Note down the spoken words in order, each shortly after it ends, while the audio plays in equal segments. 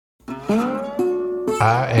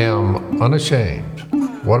I am unashamed.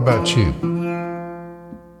 What about you?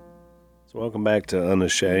 So welcome back to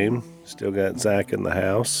Unashamed. Still got Zach in the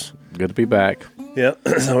house. Good to be back. Yep,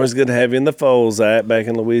 it's always good to have you in the fold, Zach, back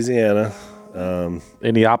in Louisiana.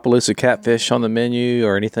 Any Opelousas catfish on the menu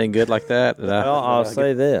or anything good like that? Well, I'll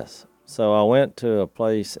say this. So I went to a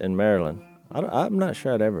place in Maryland. I'm not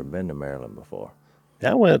sure I'd ever been to Maryland before.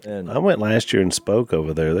 I went last year and spoke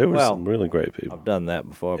over there. There were some really great people. I've done that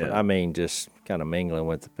before, but I mean just kind of mingling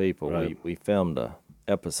with the people. Right. We filmed a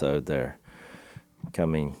episode there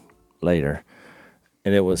coming later,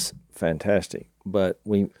 and it was fantastic. But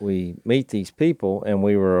we meet these people, and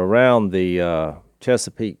we were around the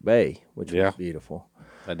Chesapeake Bay, which was beautiful.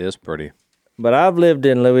 That is pretty. But I've lived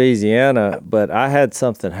in Louisiana, but I had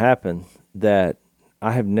something happen that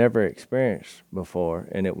I have never experienced before,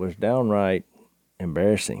 and it was downright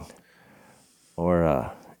embarrassing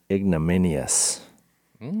or ignominious.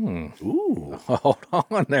 Ooh. Hold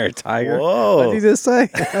on there, Tiger. Whoa. What did you just say?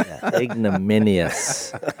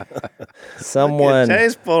 Ignominious. Someone.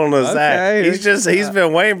 Jase pulling a Zach. He's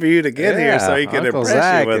been waiting for you to get here so he can Uncle impress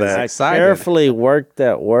Zach you with is that. excited. Carefully worked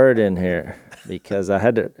that word in here because I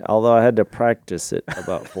had to practice it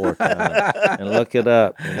about 4 times and look it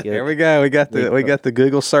up. There we go. We got the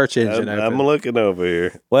Google search engine open. I'm looking over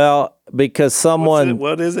here. Well, because someone.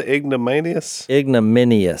 What is it? Ignominious?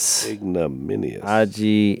 Ignominious. Ignominious. Ignominious.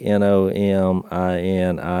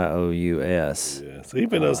 Yeah, so he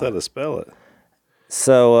even knows how to spell it.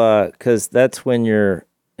 So, because that's when you're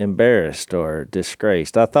embarrassed or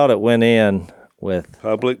disgraced. I thought it went in with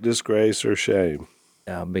Public disgrace or shame.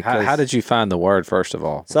 because How did you find the word, first of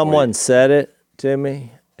all? someone said it to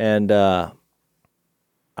me, and I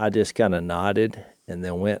just kind of nodded and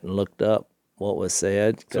then went and looked up what was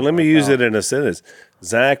said. So let me use it in a sentence.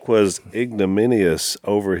 Zach was ignominious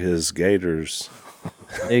over his Gators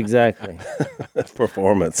Exactly.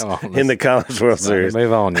 performance on, in the College World Series.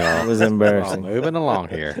 Move on, y'all. It was embarrassing. Moving along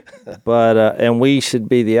here. But and we should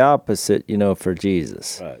be the opposite, for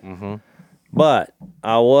Jesus. Right. Mm-hmm. But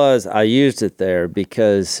I used it there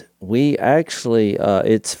because we actually,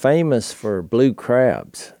 it's famous for blue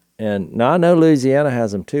crabs. And now I know Louisiana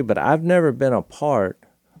has them too, but I've never been a part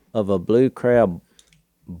of a blue crab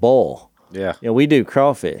bowl. Yeah. We do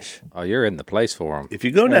crawfish. Oh, you're in the place for them. If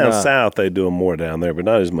you go down south, they do them more down there, but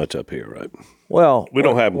not as much up here, right? Well, We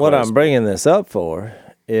don't have them what close. I'm bringing this up for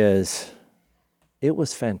is it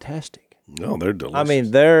was fantastic. No, they're delicious. I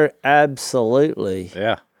mean, they're absolutely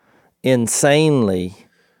Yeah. insanely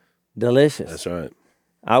delicious. That's right.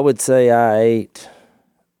 I would say I ate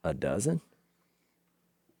a dozen,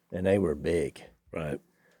 and they were big. Right.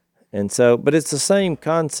 And so, but it's the same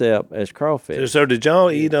concept as crawfish. So did y'all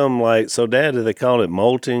eat them Dad, do they call it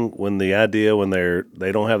molting when they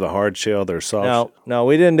don't have the hard shell, they're soft? No,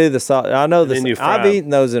 we didn't do the salt. I know then you this. fry I've 'em. eaten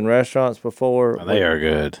those in restaurants before. Oh, they are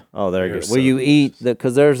good. Oh, they're good. so Will you eat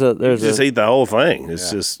because there's You just eat the whole thing. It's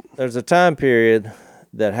just there's a time period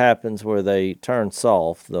that happens where they turn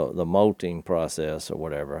soft, the molting process or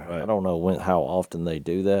whatever. Right. I don't know how often they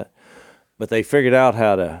do that, but they figured out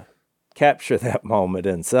how to capture that moment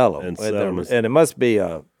and sell them. And it must be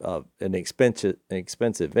an expensive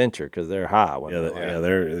venture because they're high.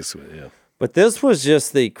 But this was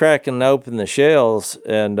just the cracking open the shells,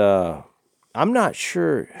 and I'm not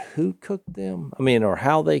sure who cooked them. I mean, or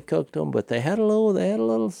how they cooked them, but they had a little.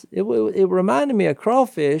 It reminded me of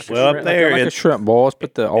crawfish. Well, up there like a shrimp bowl. Let's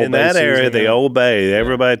put the Old in Bay that area, seasoning the in. Old Bay.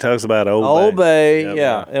 Everybody talks about Old Old Bay, Yep.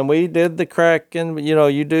 yeah, and we did the cracking.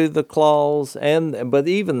 You do the claws, but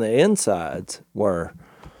even the insides were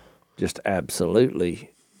just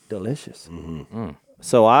absolutely delicious. Mm-hmm.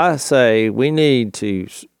 So I say we need to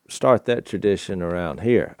start that tradition around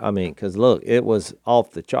here. I mean, because look, it was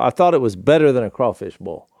off the chart. I thought it was better than a crawfish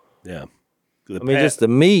bowl. Yeah. Just the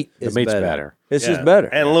meat is meat's better. better. It's just better.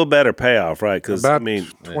 And a little better payoff, right? Because, About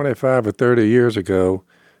 25 or 30 years ago,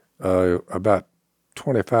 about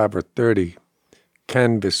 25 or 30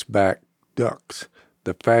 canvasback ducks,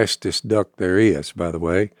 the fastest duck there is, by the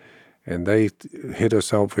way, and they hit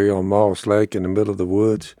us over here on Moss Lake in the middle of the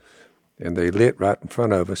woods, and they lit right in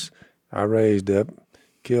front of us. I raised up,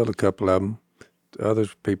 killed a couple of them. Other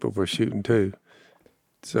people were shooting too.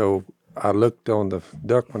 So I looked on the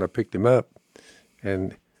duck when I picked him up,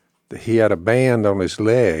 and he had a band on his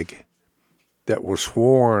leg that was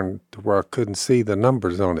worn to where I couldn't see the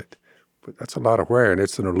numbers on it. But that's a lot of wear, and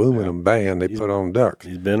it's an aluminum band they put on ducks.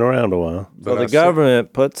 he's been around a while. So the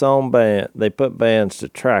government puts on they put bands to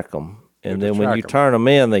track them. And then when you turn them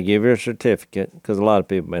in, they give you a certificate because a lot of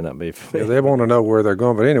people may not be familiar. Yeah, they want to know where they're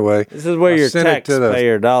going. But anyway, This is where your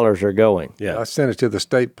taxpayer dollars are going. Yeah. I sent it to the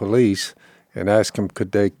state police, and asked them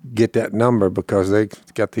could they get that number because they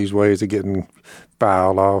got these ways of getting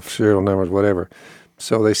filed off, serial numbers, whatever.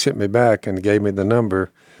 So they sent me back and gave me the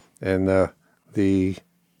number, and the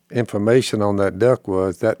information on that duck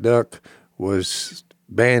was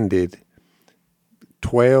banded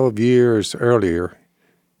 12 years earlier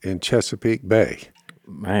in Chesapeake Bay.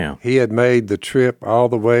 Man. He had made the trip all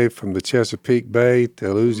the way from the Chesapeake Bay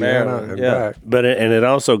to Louisiana and back. But it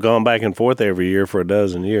also gone back and forth every year for a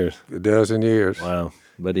dozen years. A dozen years. Wow.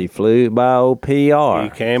 But he flew by OPR. He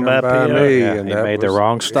came by me, Yeah, and he that made the was-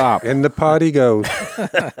 wrong stop. In the pot he goes.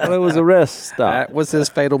 Well, it was a rest stop. That was his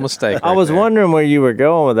fatal mistake. I was wondering where you were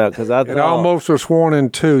going with that because I It thought almost was sworn in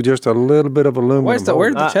two, just a little bit of aluminum. Where's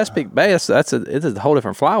the Chesapeake Bay? It's a whole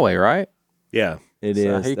different flyway, right? Yeah. it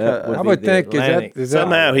So is. he That cut- would I be would the think Atlantic. is that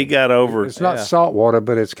Somehow he got over. it's not salt water,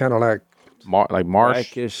 but it's kind of like Like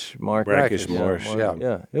marsh. Brackish Brackish marsh. Yeah.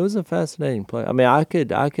 Yeah, it was a fascinating place. I mean, I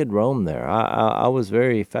could roam there. I was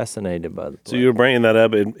very fascinated by the place. So you were bringing that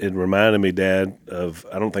up. It reminded me, Dad, of,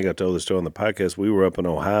 I don't think I told this story on the podcast. We were up in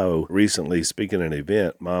Ohio recently speaking at an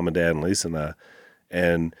event, Mom and Dad and Lisa and I.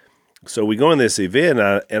 And so we go in this event,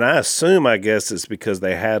 and I assume, I guess it's because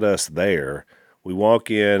they had us there. We walk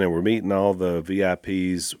in and we're meeting all the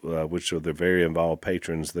VIPs, which are the very involved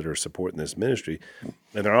patrons that are supporting this ministry.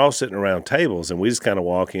 And they're all sitting around tables, and we just kind of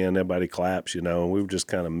walk in, everybody claps, and we were just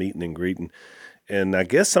kind of meeting and greeting. And I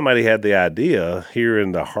guess somebody had the idea here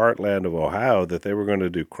in the heartland of Ohio that they were going to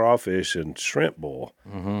do crawfish and shrimp boil.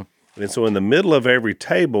 Mm-hmm. And so in the middle of every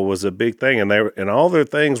table was a big thing, and all their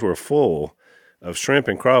things were full of shrimp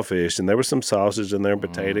and crawfish, and there was some sausage in there,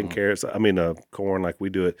 potato and carrots. I mean, corn like we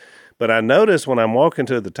do it. But I noticed when I'm walking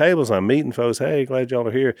to the tables, I'm meeting folks, hey, glad y'all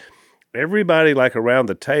are here. Everybody like around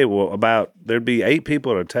the table, there'd be 8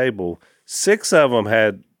 people at a table. 6 of them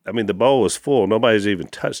the bowl was full. Nobody's even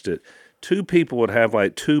touched it. 2 people would have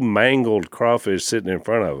like 2 mangled crawfish sitting in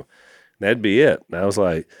front of them. And that'd be it. And I was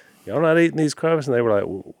like, y'all not eating these crawfish? And they were like,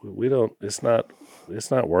 well, we don't, it's not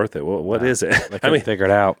worth it. What is it? They couldn't figure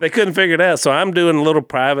it out. They couldn't figure it out. So I'm doing a little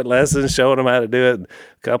private lessons, showing them how to do it.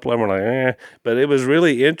 A couple of them were like, eh. But it was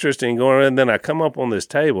really interesting going around. And then I come up on this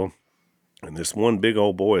table, and this one big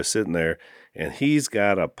old boy is sitting there, and he's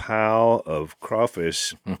got a pile of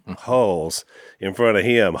crawfish hulls in front of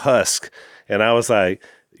him, husk. And I was like,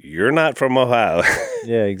 you're not from Ohio.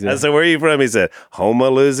 Yeah, I exactly. said, where are you from? He said, Houma,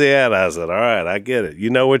 Louisiana. I said, all right, I get it. You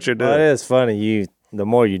know what you're doing. Well, it is funny. The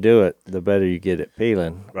more you do it, the better you get at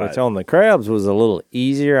peeling. Right. Which on the crabs was a little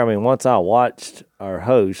easier. I mean, once I watched our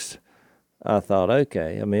host, I thought,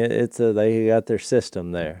 okay. I mean, they got their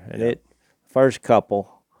system there, and first couple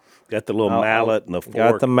Got the little mallet and the fork.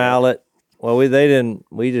 got the mallet. Well, we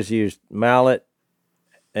just used mallet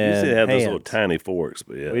You and used to have those little hands. tiny forks,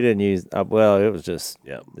 but yeah. We didn't use. It was just.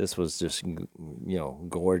 Yeah. This was just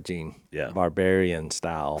gorging. Yeah. Barbarian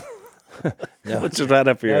style. Which is right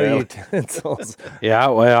up your No alley. utensils. Yeah,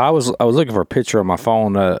 I was looking for a picture on my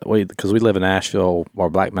phone because we live in Asheville or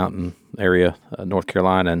Black Mountain area, North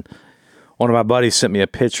Carolina, and one of my buddies sent me a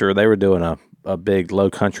picture. They were doing a big low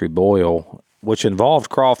country boil, which involved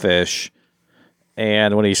crawfish,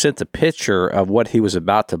 and when he sent the picture of what he was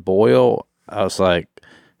about to boil, I was like,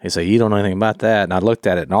 he said, you don't know anything about that. And I looked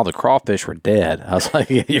at it, and all the crawfish were dead. I was like,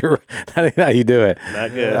 yeah, that ain't how you do it. Not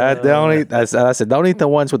good. I said, don't eat the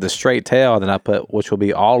ones with the straight tail. And then I put, which will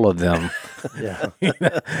be all of them. Yeah.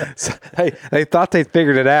 So, they thought they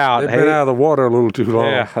figured it out. They've been out of the water a little too long.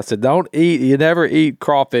 Yeah, I said, you never eat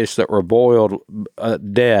crawfish that were boiled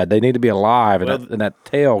dead. They need to be alive, and that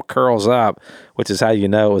tail curls up, which is how you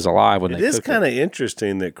know it was alive when It they is cook kind of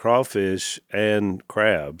interesting that crawfish and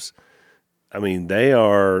crabs, I mean, they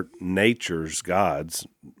are nature's gods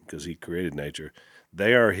because he created nature.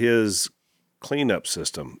 They are his cleanup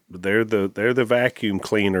system. They're the vacuum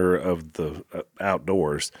cleaner of the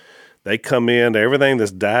outdoors. They come in, everything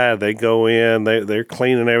that's died, they go in, they're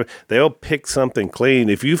cleaning everything. They'll pick something clean.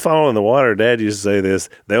 If you fall in the water, Dad used to say this,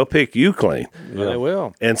 they'll pick you clean. Yeah, they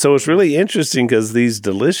will. And so it's really interesting because these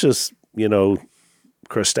delicious,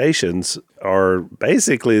 crustaceans are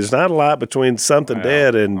basically, there's not a lot between something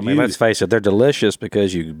dead and I mean, let's face it, they're delicious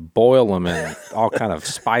because you boil them in all kind of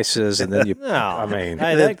spices, and then you. No, I mean,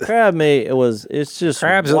 hey, that crab meat, it's just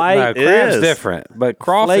crabs. white. No, crabs is. different, but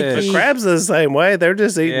crawfish. Flaky. the crabs are the same way. They're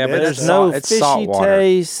just eating Yeah, but dead it's There's stuff. no it's fishy saltwater.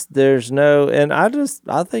 taste. There's no, and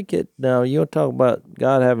I think it. Now you want to talk about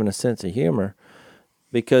God having a sense of humor,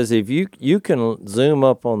 because if you can zoom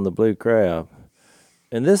up on the blue crab,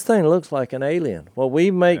 and this thing looks like an alien. Well,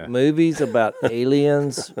 we make movies about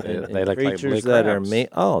aliens and, They look like creatures blue that are crabs. mean.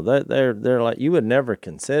 Oh, they're like, you would never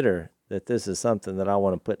consider that this is something that I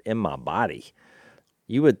want to put in my body.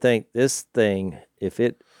 You would think this thing, if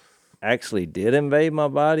it actually did invade my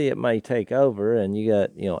body, it may take over, and you got,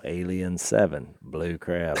 Alien 7, blue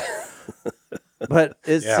crab. But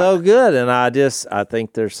it's so good, and I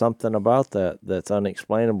think there's something about that that's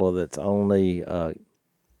unexplainable. That's only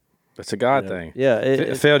it's a God thing.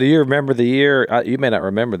 Yeah. Phil, do you remember the year? You may not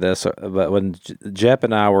remember this, but when Jep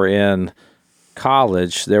and I were in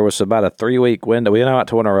college, there was about a 3-week window. We went out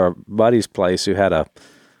to one of our buddies' place who had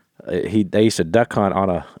they used to duck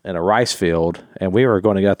hunt in a rice field, and we were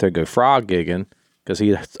going to go out there and go frog gigging because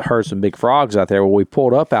he heard some big frogs out there. When we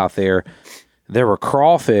pulled up out there were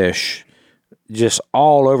crawfish just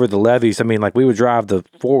all over the levees. I mean, like we would drive the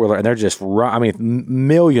 4-wheeler and they're just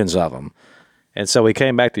millions of them. And so we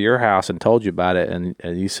came back to your house and told you about it,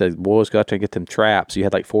 and you said, boys, go out there and get them traps. You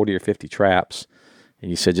had like 40 or 50 traps. And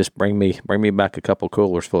you said, just bring me back a couple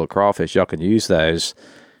coolers full of crawfish. Y'all can use those.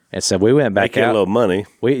 And so we went back out. A little money.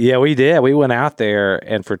 We did. We went out there,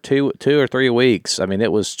 and for two or 3 weeks, I mean,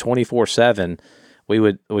 it was 24/7.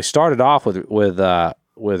 We started off with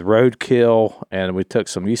roadkill, and we took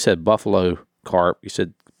some. You said buffalo carp. You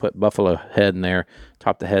said put buffalo head in there,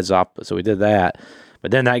 top the heads off. So we did that. But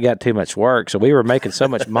then that got too much work. So we were making so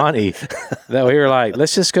much money that we were like,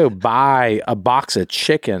 let's just go buy a box of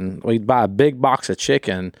chicken. We'd buy a big box of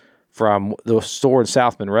chicken from the store in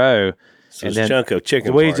South Monroe. So and then chunk of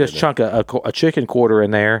chicken. We just chunk a chicken quarter in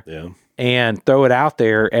there. Yeah. And throw it out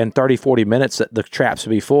there, and 30, 40 minutes, the traps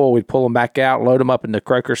would be full. We'd pull them back out, load them up into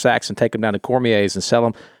croaker sacks, and take them down to Cormier's and sell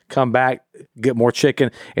them. Come back, get more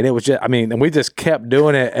chicken, and it was just, and we just kept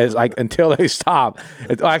doing it until they stopped.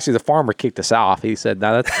 Actually, the farmer kicked us off. He said,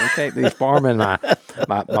 "No, you can't be farming my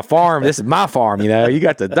farm. This is my farm. You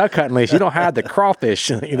got the duck hunting lease. You don't have the crawfish.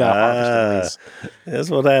 Harvesting lease." That's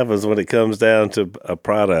what happens when it comes down to a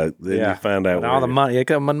product. Then you find out all the money.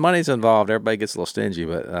 When money's involved, everybody gets a little stingy.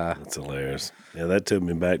 But that's hilarious. Yeah, that took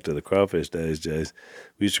me back to the crawfish days, Jase.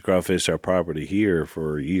 We used to crawfish our property here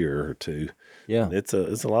for a year or two. Yeah, it's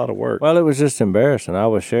a lot of work. Well, it was just embarrassing. I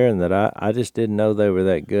was sharing that I just didn't know they were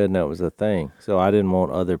that good, and that was a thing. So I didn't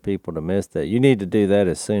want other people to miss that. You need to do that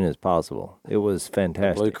as soon as possible. It was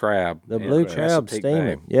fantastic. The blue crab. The blue crab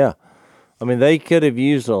steaming. Yeah. I mean, they could have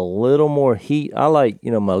used a little more heat. I like,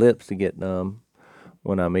 my lips to get numb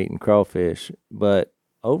when I'm eating crawfish. But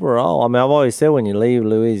overall, I've always said when you leave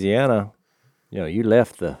Louisiana, you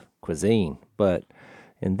left the cuisine. But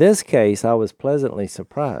in this case, I was pleasantly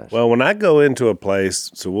surprised. Well, when I go into a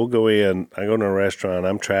place, so we'll go in, I go to a restaurant,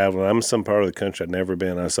 I'm traveling, I'm in some part of the country I've never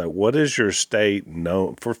been. I say, what is your state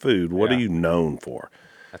known for food? What are you known for?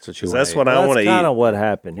 That's what you. That's what I want to eat. That's kind of what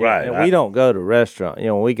happened here. Right. And we don't go to restaurants.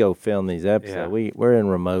 When we go film these episodes, we're in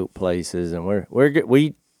remote places, and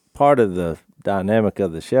we part of the dynamic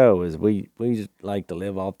of the show is we like to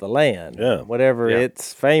live off the land. Yeah. Whatever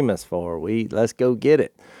it's famous for, let's go get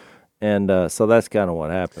it. And so that's kind of what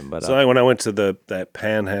happened. But so when I went to that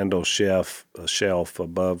Panhandle shelf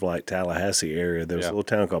above like Tallahassee area, there was a little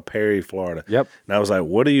town called Perry, Florida. Yep. And I was like,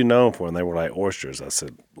 "What are you known for?" And they were like, "Oysters." I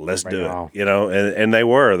said, "Let's do it." And they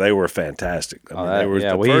were fantastic. They were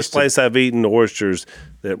the first place I've eaten oysters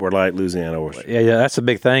that were like Louisiana oysters. Yeah, that's a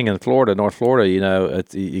big thing in Florida, North Florida.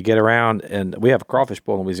 You get around, and we have a crawfish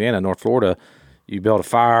bowl in Louisiana, North Florida. You build a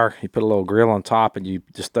fire, you put a little grill on top, and they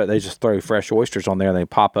just throw fresh oysters on there, and they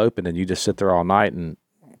pop open, and you just sit there all night and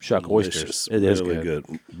shuck oysters. It is really good,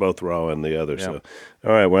 both raw and the other. Yeah. So,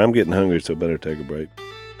 all right, well, I'm getting hungry, so better take a break.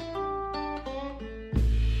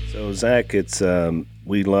 So, Zach, it's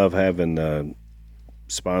we love having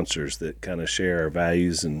sponsors that kind of share our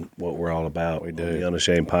values and what we're all about. We do the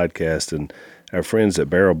Unashamed podcast, and our friends at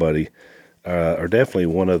Barrel Buddy are definitely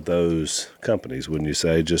one of those companies, wouldn't you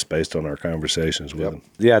say, just based on our conversations with them?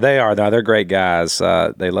 Yeah, they are. No, they're great guys.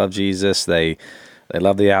 They love Jesus. They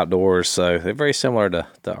love the outdoors. So they're very similar to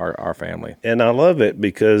our family. And I love it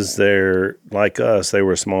because they're like us. They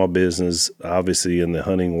were a small business, obviously, in the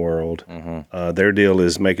hunting world. Mm-hmm. Their deal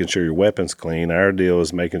is making sure your weapon's clean. Our deal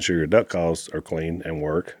is making sure your duck calls are clean and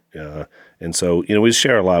work. And so, we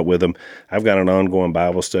share a lot with them. I've got an ongoing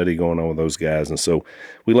Bible study going on with those guys. And so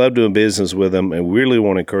we love doing business with them, and we really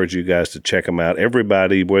want to encourage you guys to check them out.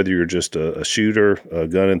 Everybody, whether you're just a shooter, a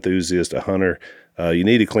gun enthusiast, a hunter, you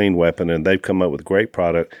need a clean weapon, and they've come up with a great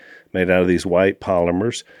product made out of these white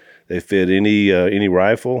polymers. They fit any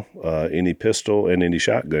rifle, any pistol, and any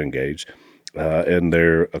shotgun gauge. And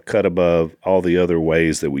they're a cut above all the other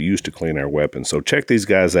ways that we used to clean our weapons. So check these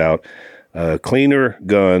guys out. Cleaner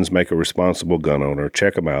guns make a responsible gun owner.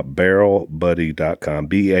 Check them out, barrelbuddy.com,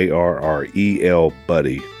 BARREL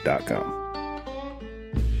buddy.com.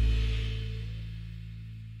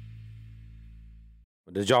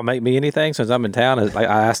 Did y'all make me anything since I'm in town?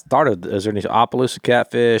 I started. Is there any Opelousas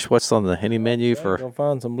catfish? What's on the any menu for? Go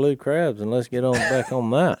find some blue crabs and let's get on back on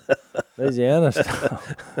that Louisiana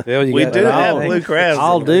stuff. Bill, We do have blue crabs.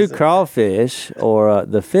 I'll do crawfish or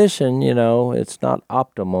the fishing. It's not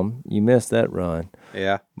optimum. You missed that run.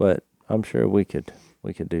 Yeah, but I'm sure we could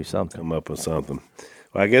do something. Come up with something.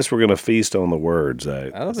 Well, I guess we're going to feast on the words.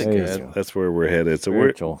 That'll be good. That's where we're headed. So we're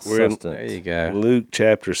in there you go. Luke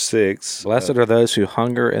chapter 6. Blessed are those who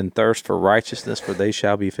hunger and thirst for righteousness, for they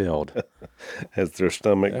shall be filled. As their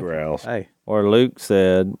stomach growls. Hey, or Luke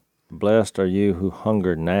said, "Blessed are you who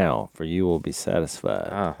hunger now, for you will be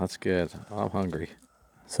satisfied." that's good. I'm hungry.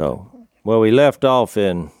 So, we left off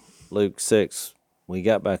in Luke 6. We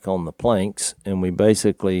got back on the planks, and we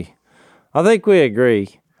basically, I think we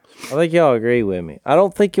agree. I think y'all agree with me. I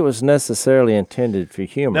don't think it was necessarily intended for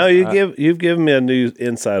humor. No, you've given me a new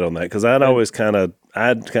insight on that, because I'd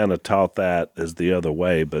kind of taught that as the other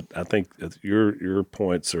way, but I think your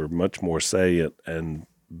points are much more salient and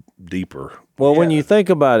deeper. Well, when you think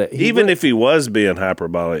about it, even if he was being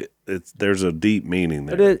hyperbolic, there's a deep meaning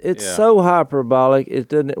there. But it's so hyperbolic,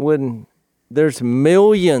 there's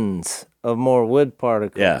millions of more wood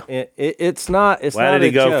particles. Yeah. It's not. It's Why not did he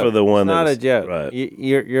a go joke. for the one? It's not that a joke. Right.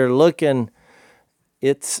 You're looking.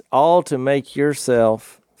 It's all to make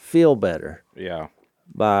yourself feel better. Yeah.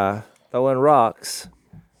 By throwing rocks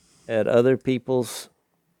at other people's,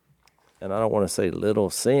 and I don't want to say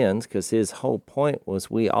little sins, because his whole point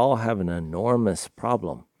was we all have an enormous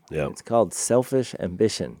problem. Yeah. It's called selfish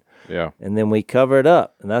ambition. Yeah. And then we cover it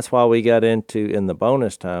up. And that's why we got in the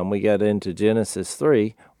bonus time, we got into Genesis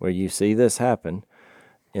 3, where you see this happen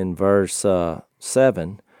in verse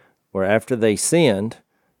 7, where after they sinned,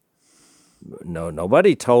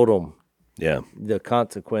 nobody told them the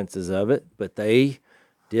consequences of it, but they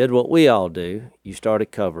did what we all do. You start a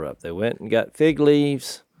cover up. They went and got fig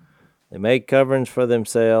leaves. They made coverings for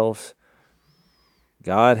themselves.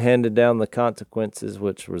 God handed down the consequences,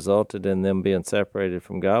 which resulted in them being separated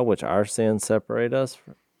from God, which our sins separate us,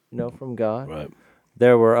 from God. Right.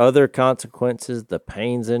 There were other consequences: the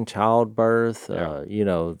pains in childbirth,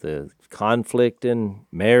 the conflict in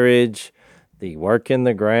marriage, the work in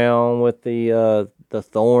the ground with the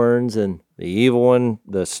thorns, and the evil one,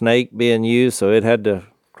 the snake being used, so it had to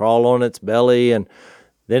crawl on its belly. And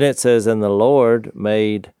then it says, "And the Lord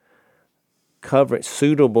made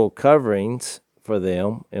suitable coverings for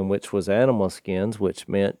them," and which was animal skins, which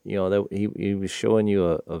meant, that he was showing you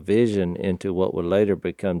a vision into what would later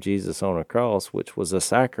become Jesus on a cross, which was a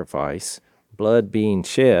sacrifice, blood being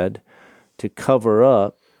shed to cover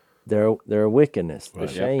up their wickedness, the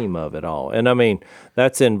shame of it all. And I mean,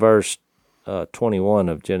 that's in verse 21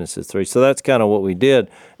 of Genesis 3. So that's kind of what we did.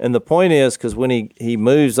 And the point is, because when he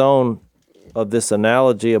moves on of this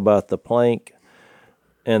analogy about the plank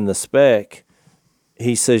and the speck,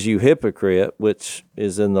 he says, "You hypocrite," which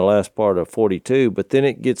is in the last part of 42. But then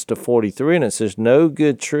it gets to 43, and it says, "No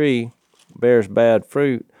good tree bears bad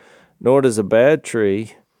fruit, nor does a bad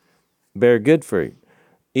tree bear good fruit.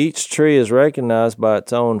 Each tree is recognized by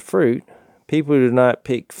its own fruit. People do not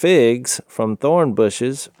pick figs from thorn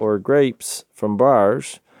bushes or grapes from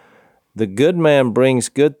briars. The good man brings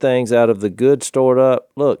good things out of the good stored up,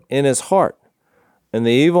 in his heart. And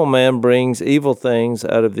the evil man brings evil things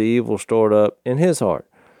out of the evil stored up in his heart.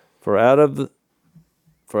 For out of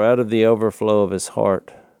the overflow of his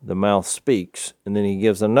heart, the mouth speaks." And then he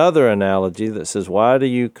gives another analogy that says, "Why do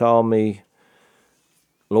you call me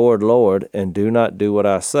Lord, Lord, and do not do what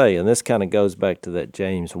I say?" And this kind of goes back to that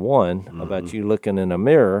James 1 about you looking in a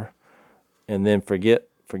mirror and then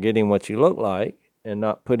forgetting what you look like and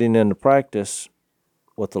not putting into practice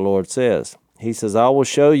what the Lord says. He says, "I will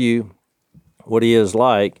show you what he is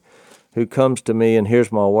like, who comes to me and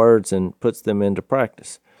hears my words and puts them into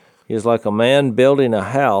practice. He is like a man building a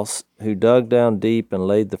house who dug down deep and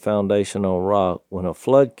laid the foundation on rock. When a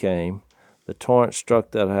flood came, the torrent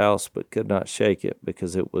struck that house but could not shake it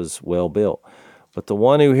because it was well built. But the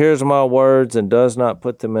one who hears my words and does not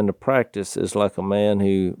put them into practice is like a man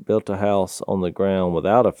who built a house on the ground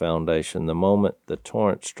without a foundation. The moment the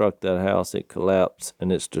torrent struck that house, it collapsed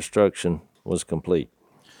and its destruction was complete."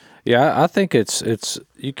 Yeah, I think it's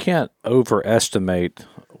you can't overestimate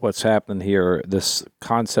what's happening here. This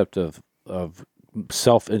concept of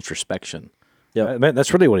self-introspection. Yeah,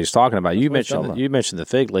 that's really what he's talking about. You mentioned the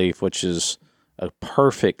fig leaf, which is a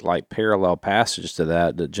perfect parallel passage to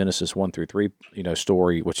that Genesis 1-3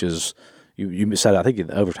 story, which is you said, I think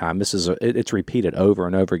in overtime. This is it's repeated over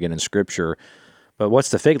and over again in Scripture. But what's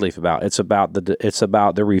the fig leaf about? It's about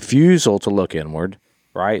the refusal to look inward.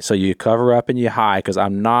 Right? So you cover up and you hide, because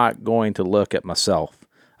I'm not going to look at myself.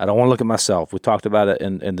 I don't want to look at myself. We talked about it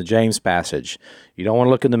in the James passage. You don't want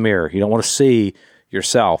to look in the mirror. You don't want to see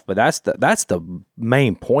yourself. But that's the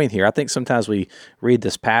main point here. I think sometimes we read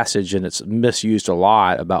this passage and it's misused a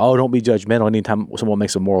lot about, don't be judgmental anytime someone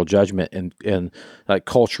makes a moral judgment in like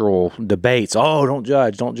cultural debates. Don't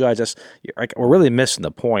judge. That's, we're really missing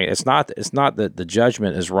the point. It's not that the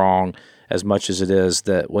judgment is wrong as much as it is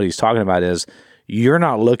that what he's talking about is you're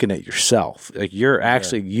not looking at yourself. Like you're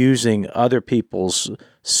actually using other people's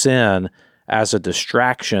sin as a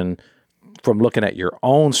distraction from looking at your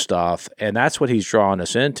own stuff, and that's what he's drawing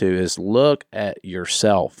us into is look at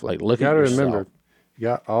yourself. Like look at yourself. You got to remember, you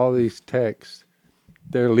got all these texts.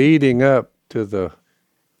 They're leading up to the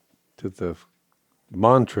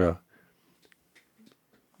mantra.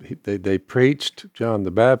 They preached John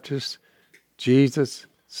the Baptist, Jesus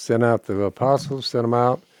sent out the apostles, sent them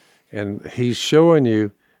out, and he's showing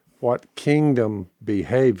you what kingdom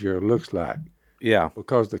behavior looks like. Yeah,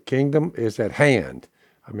 because the kingdom is at hand.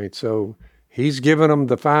 I mean, so he's giving them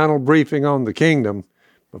the final briefing on the kingdom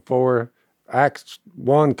before Acts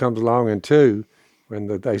 1 comes along and 2,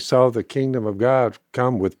 when they saw the kingdom of God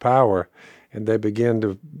come with power and they begin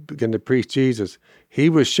to preach Jesus. He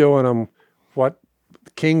was showing them what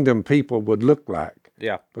kingdom people would look like.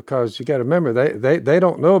 Yeah. Because you got to remember, they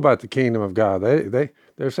don't know about the kingdom of God.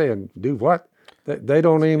 They're saying, do what? They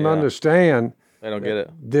don't even understand. They don't get it.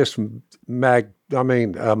 This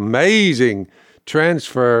amazing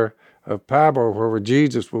transfer of power where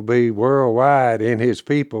Jesus will be worldwide in his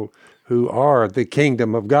people who are the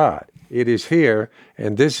kingdom of God. It is here,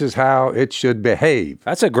 and this is how it should behave.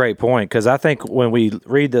 That's a great point, because I think when we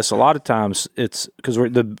read this, a lot of times it's because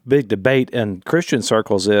the big debate in Christian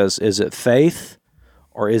circles is it faith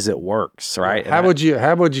or is it works, right? How would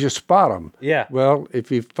you spot them? Yeah. Well,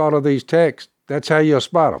 if you follow these texts, that's how you'll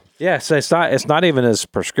spot them. Yeah, so it's not even as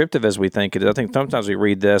prescriptive as we think it is. I think sometimes we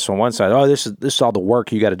read this on one side, this is all the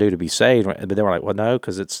work you got to do to be saved, but then we're like, well, no,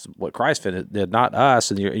 because it's what Christ did, not us,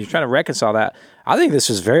 and you're trying to reconcile that. I think this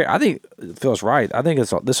is I think it feels right. I think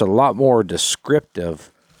this is a lot more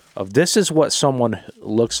descriptive of this is what someone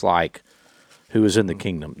looks like who is in the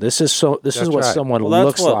kingdom. This is what right. Someone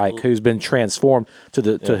looks like who's been transformed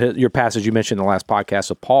to your passage you mentioned in the last podcast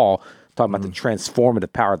of Paul, talking about the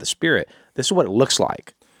transformative power of the Spirit. This is what it looks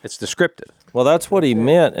like. It's descriptive. Well, that's what he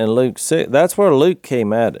meant in Luke 6. That's where Luke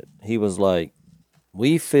came at it. He was like,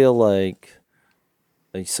 we feel like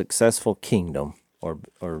a successful kingdom or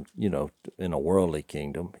in a worldly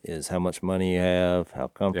kingdom is how much money you have, how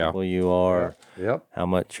comfortable you are, how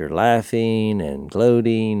much you're laughing and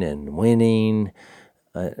gloating and winning.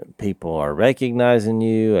 People are recognizing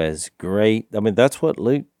you as great. I mean, that's what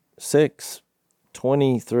Luke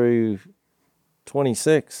 6:20 through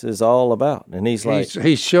 26 is all about. And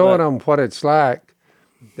he's showing them what it's like,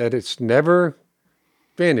 that it's never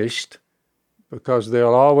finished, because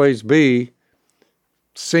there'll always be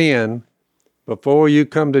sin before you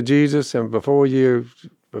come to Jesus and before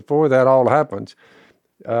that all happens.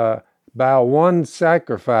 By one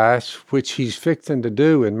sacrifice, which he's fixing to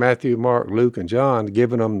do in Matthew, Mark, Luke, and John,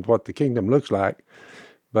 giving them what the kingdom looks like.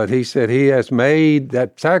 But he said he has made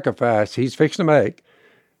that sacrifice he's fixing to make.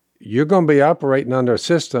 You're going to be operating under a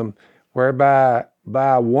system whereby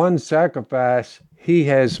by one sacrifice, he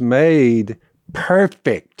has made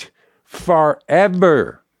perfect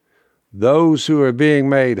forever those who are being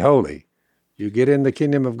made holy. You get in the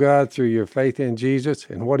kingdom of God through your faith in Jesus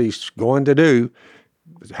and what he's going to do.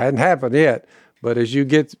 It hadn't happened yet, but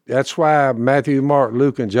that's why Matthew, Mark,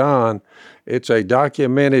 Luke, and John, it's a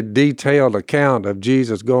documented, detailed account of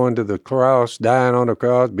Jesus going to the cross, dying on the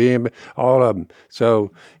cross, being all of them.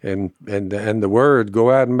 So, and the word,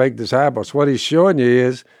 go out and make disciples. What he's showing you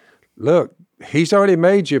is, look, he's already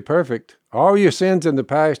made you perfect. All your sins in the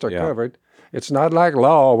past are covered. It's not like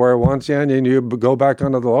law where once in you go back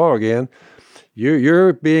under the law again.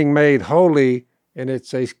 You're being made holy, and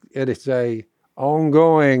it's a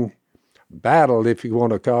ongoing battle, if you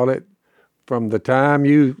want to call it. From the time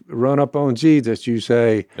you run up on Jesus, you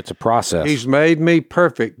say, it's a process. He's made me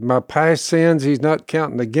perfect. My past sins, he's not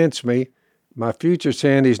counting against me. My future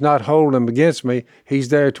sin, he's not holding them against me. He's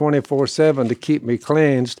there 24/7 to keep me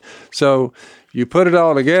cleansed. So you put it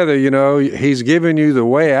all together, he's giving you the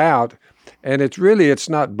way out. And it's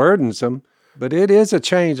not burdensome, but it is a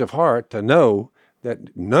change of heart to know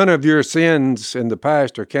that none of your sins in the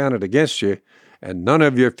past are counted against you, and none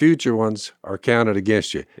of your future ones are counted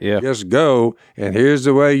against you. Yeah. Just go, and here's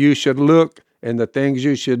the way you should look and the things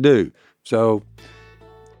you should do. So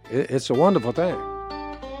it's a wonderful thing.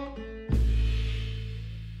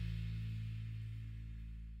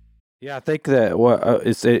 Yeah, I think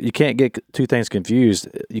that you can't get two things confused.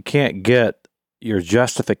 You can't get your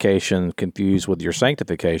justification confused with your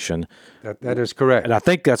sanctification. That is correct. And I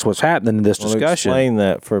think that's what's happening in this discussion. Explain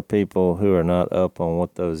that for people who are not up on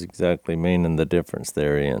what those exactly mean and the difference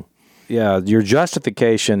therein. Yeah, your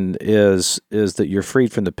justification is that you're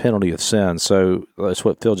freed from the penalty of sin. So that's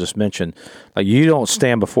what Phil just mentioned. Like, you don't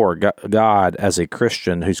stand before God as a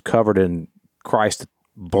Christian who's covered in Christ's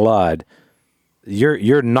blood.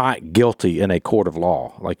 You're not guilty in a court of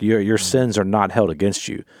law. Like, your sins are not held against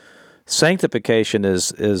you. Sanctification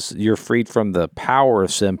is you're freed from the power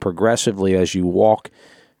of sin progressively as you walk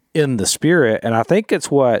in the Spirit. And I think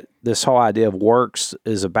it's what this whole idea of works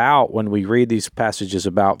is about when we read these passages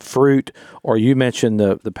about fruit, or you mentioned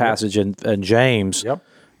the passage in James. Yep.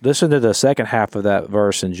 Listen to the second half of that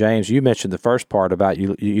verse in James. You mentioned the first part about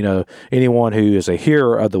you know, anyone who is a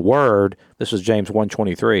hearer of the word, this is James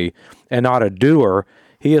 1:23, and not a doer,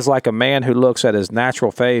 he is like a man who looks at his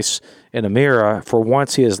natural face in a mirror. For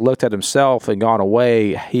once he has looked at himself and gone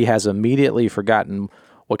away, he has immediately forgotten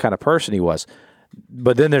what kind of person he was.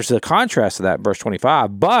 But then there's the contrast to that, verse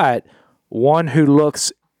 25. But one who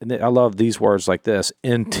looks, and I love these words like this,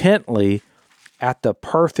 intently at the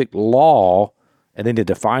perfect law, and then it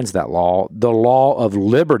defines that law, the law of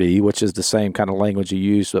liberty, which is the same kind of language he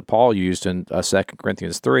used that Paul used in 2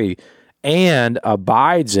 Corinthians 3, and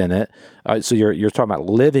abides in it. So you're talking about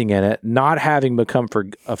living in it, not having become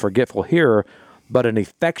a forgetful hearer, but an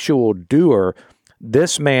effectual doer.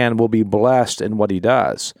 This man will be blessed in what he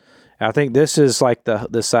does. And I think this is like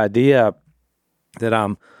this idea that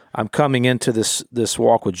I'm coming into this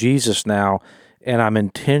walk with Jesus now, and I'm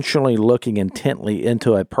intentionally looking intently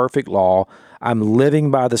into a perfect law. I'm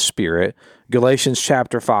living by the Spirit. Galatians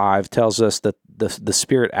chapter 5 tells us that the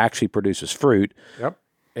Spirit actually produces fruit. Yep.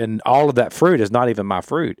 And all of that fruit is not even my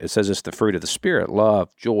fruit. It says it's the fruit of the Spirit: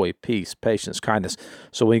 love, joy, peace, patience, kindness.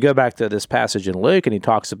 So when you go back to this passage in Luke and he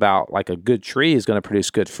talks about like a good tree is going to produce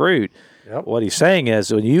good fruit, Yep. What he's saying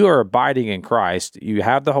is when you are abiding in Christ, you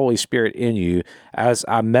have the Holy Spirit in you. As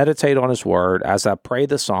I meditate on his word, as I pray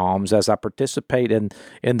the Psalms, as I participate in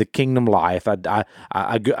the kingdom life,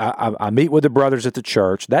 I meet with the brothers at the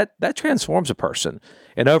church, that transforms a person.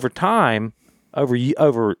 And over time,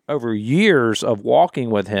 over years of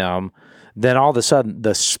walking with him, then all of a sudden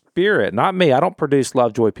the Spirit, not me, I don't produce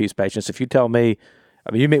love, joy, peace, patience. If you tell me,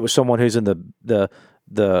 I mean, you meet with someone who's in the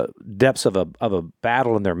depths of a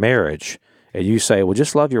battle in their marriage, and you say, well,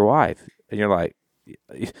 just love your wife. And you're like,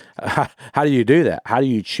 how do you do that? How do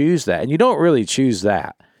you choose that? And you don't really choose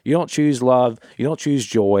that. You don't choose love. You don't choose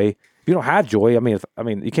joy. If you don't have joy, I mean,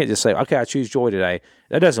 you can't just say, okay, I choose joy today.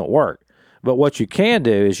 That doesn't work. But what you can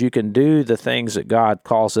do is you can do the things that God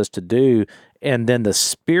calls us to do, and then the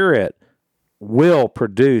Spirit will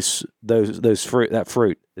produce those fruit. That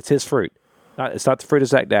fruit, it's His fruit. It's not the fruit of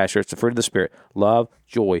Zach Dasher. It's the fruit of the Spirit: love,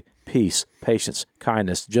 joy, peace, patience,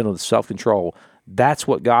 kindness, gentleness, self-control. That's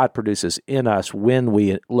what God produces in us when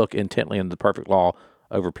we look intently into the perfect law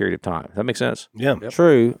over a period of time. Does that make sense? Yeah. Yep.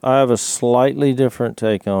 True. I have a slightly different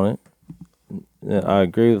take on it. I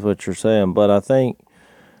agree with what you're saying, but I think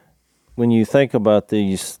when you think about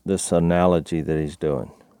this analogy that he's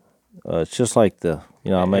doing, it's just like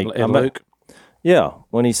Luke. Yeah,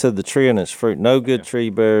 when he said the tree and its fruit, no good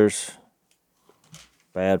tree bears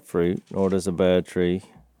bad fruit, nor does a bad tree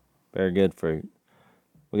bear good fruit.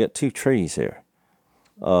 We got two trees here,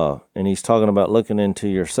 and he's talking about looking into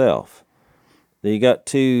yourself. You got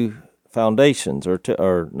two foundations,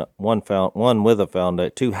 one with a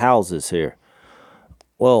foundation, two houses here.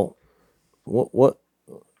 Well,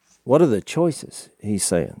 what are the choices? He's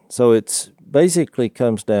saying. So it's basically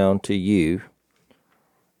comes down to you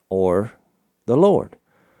or the Lord.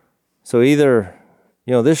 So either,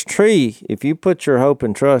 this tree, if you put your hope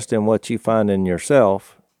and trust in what you find in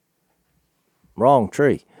yourself, wrong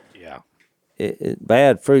tree. Yeah.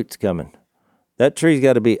 Bad fruit's coming. That tree's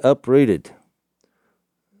got to be uprooted.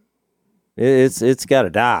 It's got to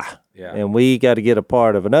die. Yeah. And we got to get a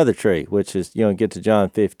part of another tree, which is, get to John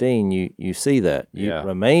 15, you see that. You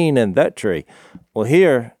remain in that tree. Well,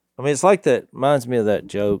 here, it's like that, reminds me of that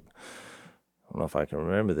joke. I don't know if I can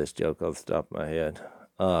remember this joke off the top of my head.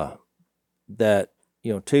 That,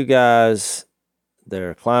 two guys,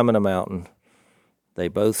 they're climbing a mountain. They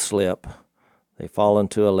both slip. They fall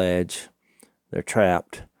into a ledge. They're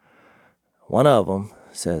trapped. One of them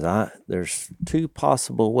says, there's two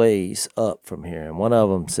possible ways up from here. And one of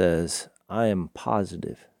them says, I am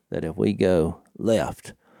positive that if we go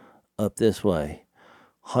left up this way,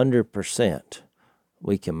 100%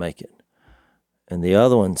 we can make it. And the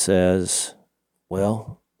other one says,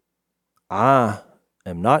 well, I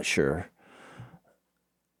am not sure.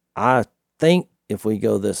 I think if we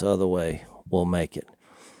go this other way, we'll make it.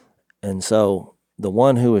 And so the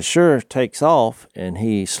one who is sure takes off, and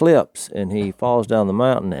he slips, and he falls down the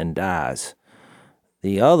mountain and dies.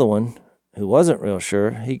 The other one, who wasn't real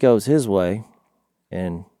sure, he goes his way,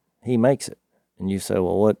 and he makes it. And you say,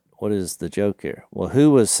 well, what is the joke here? Well,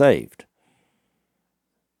 who was saved?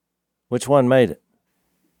 Which one made it?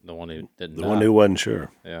 The one who didn't. The one who wasn't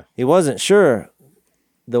sure. Yeah. He wasn't sure.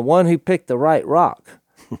 The one who picked the right rock.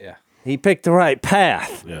 Yeah. He picked the right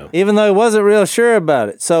path. Yeah. Even though he wasn't real sure about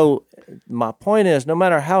it. So my point is, no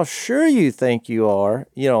matter how sure you think you are,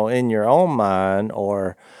 in your own mind,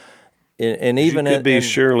 or and even you could be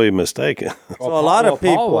surely mistaken. So a lot of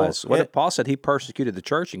people. Paul was. What if Paul said he persecuted the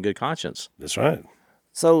church in good conscience? That's right.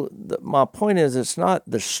 So my point is, it's not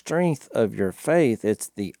the strength of your faith; it's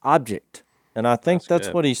the object, and I think that's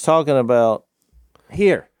what he's talking about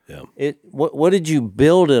here. Yeah. What did you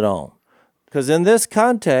build it on? Because in this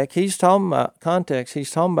context, he's talking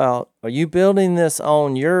about, are you building this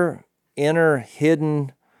on your inner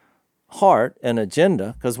hidden heart and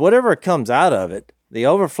agenda? Because whatever comes out of it, the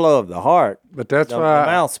overflow of the heart, But that's the why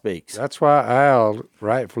mouth speaks. That's why Al,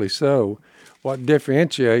 rightfully so, what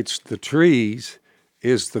differentiates the trees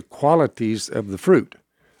is the qualities of the fruit.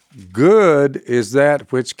 Good is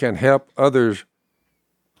that which can help others.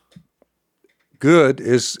 Good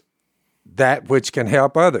is that which can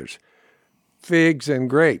help others. Figs and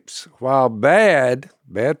grapes, while bad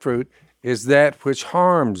fruit, is that which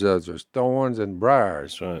harms others, thorns and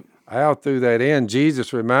briars. That's right. Al threw that in.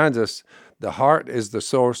 Jesus reminds us the heart is the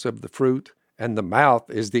source of the fruit, and the mouth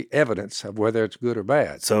is the evidence of whether it's good or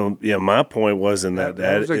bad. So, my point was in that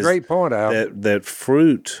was a great point, Al. That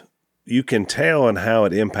fruit, you can tell in how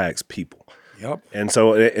it impacts people. Yep. And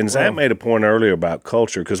so, Zach made a point earlier about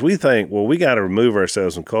culture, because we think, well, we got to remove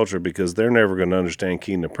ourselves from culture because they're never going to understand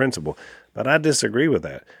kingdom principle. But I disagree with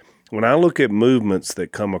that. When I look at movements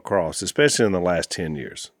that come across, especially in the last 10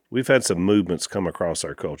 years, we've had some movements come across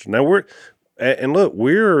our culture. Now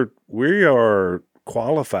we are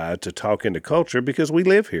qualified to talk into culture because we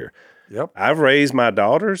live here. Yep. I've raised my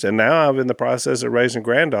daughters, and now I'm in the process of raising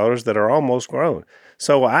granddaughters that are almost grown.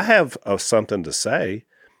 So I have something to say.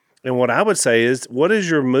 And what I would say is, what is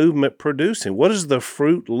your movement producing? What does the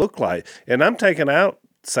fruit look like? And I'm taking out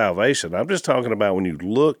salvation. I'm just talking about when you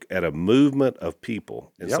look at a movement of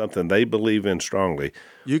people and something they believe in strongly.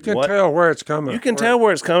 You can tell where it's coming. You can tell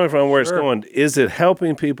where it's coming from, where it's going. Is it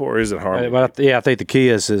helping people or is it harming people? I think the key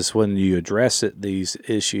is when you address these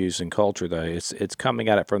issues in culture, though, it's coming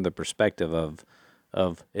at it from the perspective of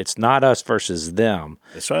it's not us versus them.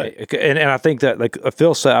 That's right. And I think that, like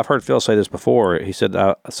Phil said, I've heard Phil say this before. He said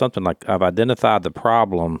something like, "I've identified the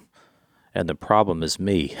problem, and the problem is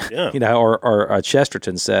me." Yeah. Or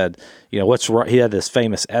Chesterton said, what's wrong? He had this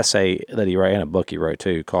famous essay that he wrote, and a book he wrote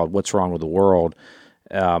too, called "What's Wrong with the World,"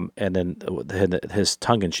 and then his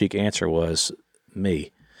tongue-in-cheek answer was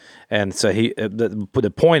me. And so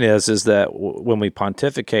the point is that when we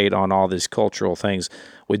pontificate on all these cultural things,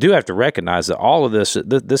 we do have to recognize that all of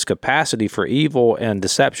this capacity for evil and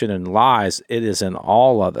deception and lies, it is in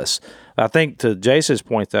all of us. I think to Jase's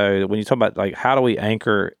point, though, when you talk about like how do we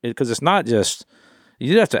anchor it, because it's not just,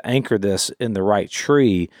 you do have to anchor this in the right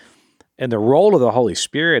tree, and the role of the Holy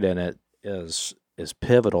Spirit in it is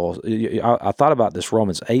pivotal. I thought about this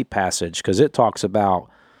Romans 8 passage because it talks about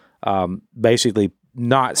basically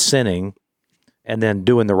not sinning and then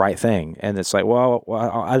doing the right thing. And it's like, well,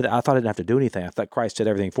 I thought I didn't have to do anything. I thought Christ did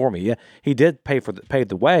everything for me. Yeah, he did pay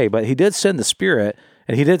the way, but he did send the Spirit,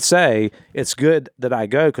 and he did say, it's good that I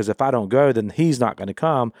go, because if I don't go, then he's not going to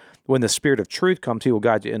come. When the Spirit of truth comes, he will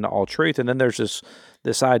guide you into all truth. And then there's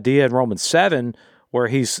this idea in Romans 7 where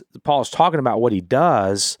Paul's talking about what he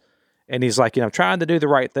does, and he's like, I'm trying to do the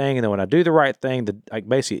right thing, and then when I do the right thing,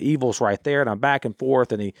 basically evil's right there, and I'm back and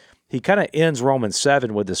forth, and he kind of ends Romans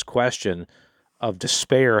 7 with this question of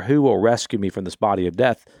despair: who will rescue me from this body of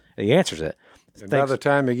death? And he answers it. And by the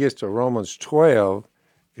time he gets to Romans 12,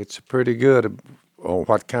 it's pretty good on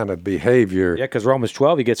what kind of behavior. Yeah, because Romans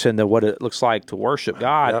 12, he gets into what it looks like to worship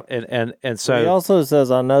God. Yep. And so he also says,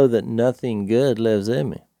 I know that nothing good lives in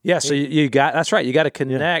me. Yeah, so that's right. You got to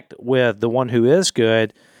connect with the one who is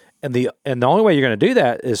good. And the only way you're going to do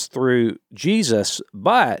that is through Jesus,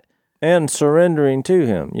 and surrendering to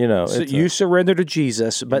him. So you surrender to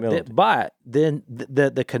Jesus, but then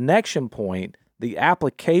the connection point, the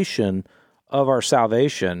application of our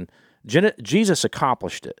salvation, Jesus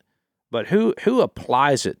accomplished it. But who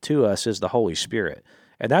applies it to us is the Holy Spirit.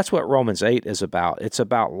 And that's what Romans 8 is about. It's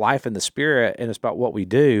about life in the Spirit, and it's about what we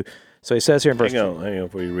do. So he says here in verse... Hang on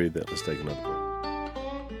before you read that. Let's take another break.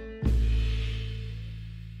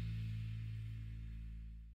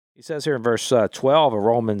 He says here in verse 12 of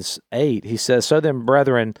Romans 8, he says, "So then,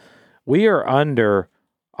 brethren, we are under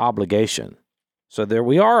obligation. So there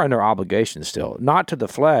we are under obligation still, not to the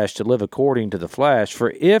flesh, to live according to the flesh.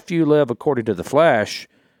 For if you live according to the flesh,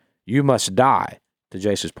 you must die, to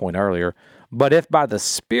Jase's point earlier. But if by the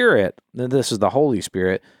Spirit, then this is the Holy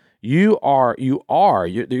Spirit, there's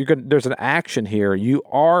an action here. You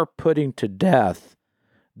are putting to death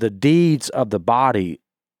the deeds of the body,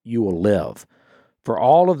 you will live. For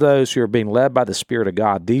all of those who are being led by the Spirit of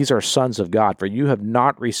God, these are sons of God. For you have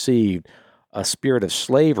not received a spirit of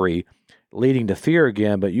slavery leading to fear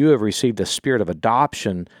again, but you have received the spirit of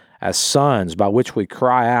adoption as sons, by which we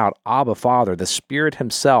cry out, Abba, Father. The Spirit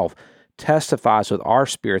himself testifies with our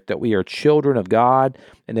spirit that we are children of God,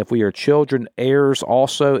 and if we are children, heirs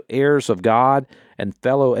also, heirs of God, and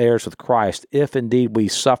fellow heirs with Christ, if indeed we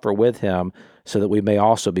suffer with him, so that we may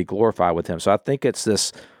also be glorified with him. So I think it's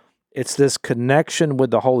this connection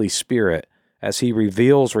with the Holy Spirit as he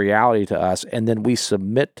reveals reality to us, and then we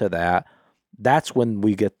submit to that. That's when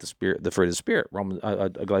we get the fruit of the Spirit,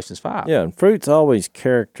 Galatians 5. Yeah, and fruit's always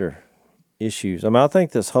character issues. I mean, I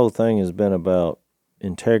think this whole thing has been about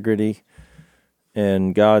integrity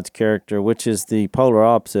and God's character, which is the polar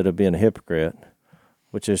opposite of being a hypocrite,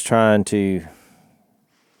 which is trying to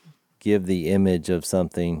give the image of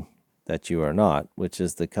something that you are not, which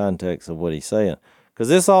is the context of what he's saying. Because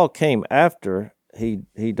this all came after he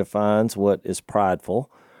defines what is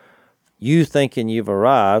prideful. You thinking you've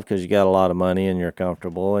arrived because you got a lot of money and you're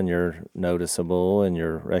comfortable and you're noticeable and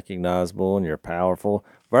you're recognizable and you're powerful,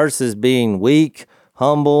 versus being weak,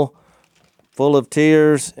 humble, full of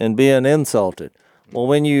tears, and being insulted. Well,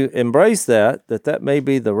 when you embrace that may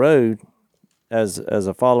be the road as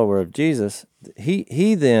a follower of Jesus,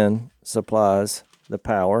 he then supplies the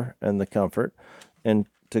power and the comfort. And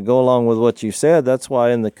to go along with what you said, that's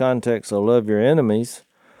why in the context of love your enemies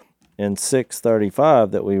in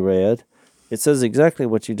 6:35 that we read, it says exactly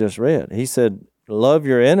what you just read. He said, love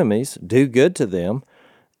your enemies, do good to them,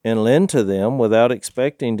 and lend to them without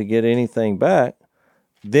expecting to get anything back.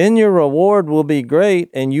 Then your reward will be great,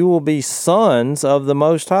 and you will be sons of the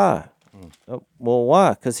Most High. Well,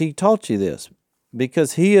 why? Because he taught you this.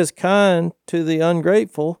 Because he is kind to the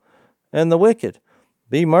ungrateful and the wicked.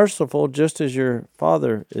 Be merciful just as your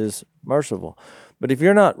Father is merciful. But if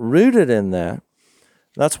you're not rooted in that,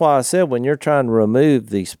 that's why I said when you're trying to remove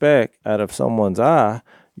the speck out of someone's eye,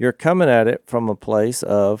 you're coming at it from a place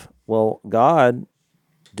of, well, God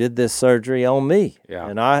did this surgery on me.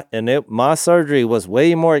 Yeah. My surgery was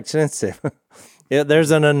way more expensive.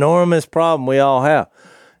 There's an enormous problem we all have.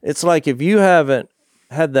 It's like if you haven't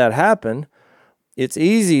had that happen, it's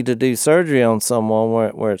easy to do surgery on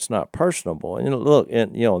someone where it's not personable. And look,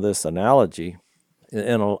 this analogy,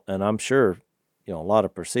 and I'm sure, a lot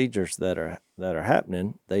of procedures that are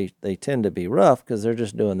happening, they tend to be rough because they're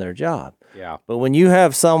just doing their job. Yeah. But when you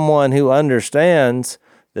have someone who understands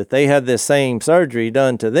that they had this same surgery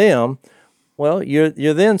done to them, well, you're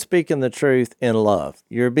then speaking the truth in love.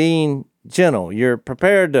 You're being gentle. You're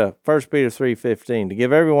prepared to 1 Peter 3:15 to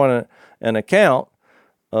give everyone an account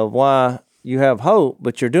of why you have hope,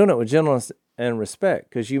 but you're doing it with gentleness and respect.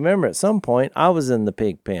 Because you remember at some point, I was in the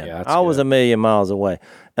pig pen. Yeah, I was a million miles away.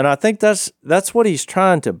 And I think that's what he's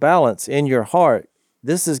trying to balance in your heart.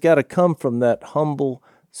 This has got to come from that humble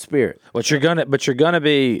spirit. But you're gonna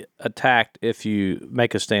be attacked if you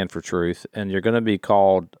make a stand for truth, and you're gonna be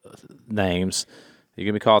called names. You're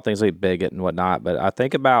gonna be called things like bigot and whatnot. But I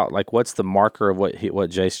think about like what's the marker of what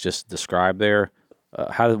Jase just described there.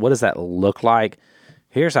 What does that look like?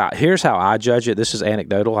 Here's how I judge it. This is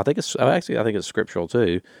anecdotal. I think it's scriptural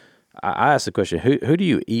too. I asked the question: Who do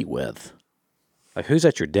you eat with? Like who's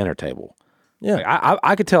at your dinner table? Yeah, like,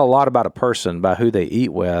 I could tell a lot about a person by who they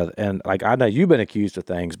eat with, and like I know you've been accused of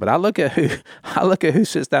things, but I look at who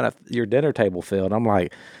sits down at your dinner table, Phil, and I'm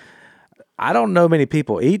like, I don't know many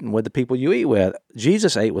people eating with the people you eat with.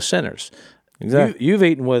 Jesus ate with sinners. Exactly. You've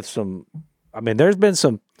eaten with some. I mean, there's been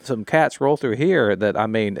some cats roll through here that, I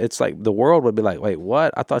mean, it's like the world would be like, wait,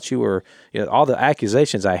 what? I thought you were, all the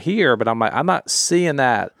accusations I hear, but I'm like, I'm not seeing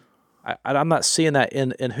that. I'm not seeing that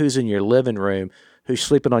in who's in your living room, who's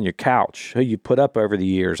sleeping on your couch, who you put up over the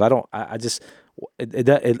years. It's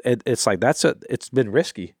like it's been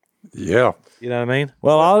risky. Yeah. You know what I mean?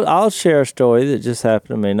 Well, I'll share a story that just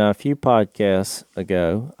happened to me. Now, a few podcasts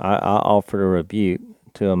ago, I offered a rebuke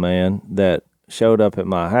to a man that showed up at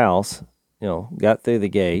my house, got through the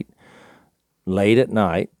gate late at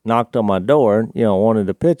night, knocked on my door, wanted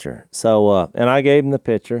a picture. So, and I gave him the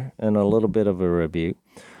picture and a little bit of a rebuke.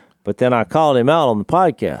 But then I called him out on the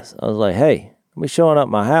podcast. I was like, hey, we showing up at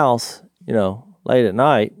my house, late at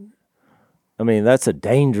night. I mean, that's a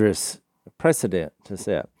dangerous precedent to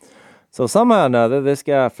set. So somehow or another, this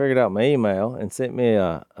guy figured out my email and sent me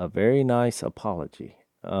a very nice apology.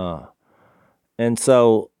 And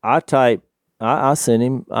so I sent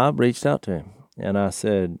him, I reached out to him, and I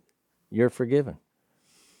said, "You're forgiven."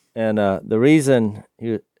 And the reason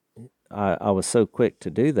I was so quick to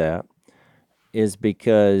do that is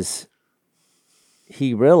because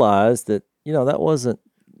he realized that, that wasn't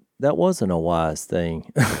a wise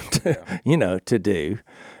thing, to do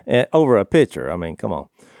over a picture. I mean, come on.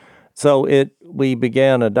 So we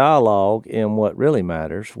began a dialogue in what really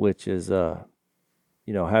matters, which is,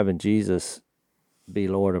 having Jesus be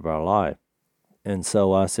Lord of our life. And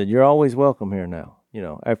so I said, "You're always welcome here now,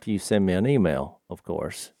 after you send me an email, of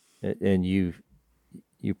course, and you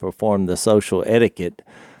perform the social etiquette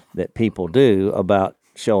that people do about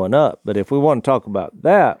showing up. But if we want to talk about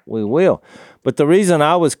that, we will." But the reason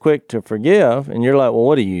I was quick to forgive, and you're like, "Well,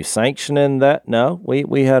 what are you sanctioning that?" No,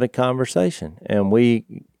 we had a conversation, and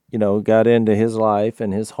we, got into his life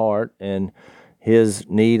and his heart and his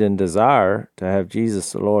need and desire to have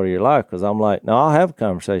Jesus the Lord of your life. Because I'm like, "No, I'll have a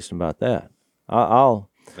conversation about that. I'll."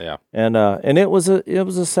 Yeah. And it was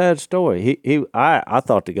a sad story. I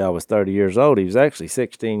thought the guy was 30 years old. He was actually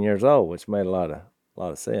 16 years old, which made a lot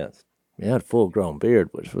of sense. He had a full-grown beard,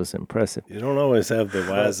 which was impressive. You don't always have the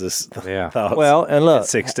wisest thoughts. Well, and look, at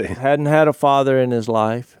 16. Hadn't had a father in his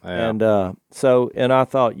life, and I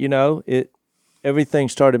thought, everything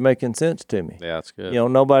started making sense to me. Yeah, that's good.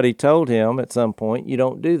 Nobody told him at some point, "You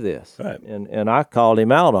don't do this," right? And I called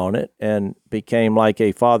him out on it and became like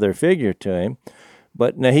a father figure to him.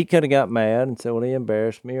 But now he could have got mad and said, "Well, he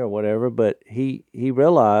embarrassed me," or whatever. But he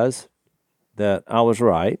realized that I was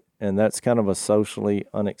right, and that's kind of a socially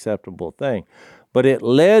unacceptable thing. But it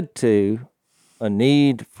led to a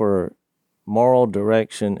need for moral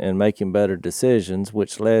direction and making better decisions,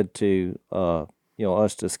 which led to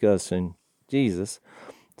us discussing Jesus.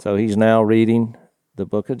 So he's now reading the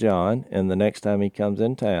book of John, and the next time he comes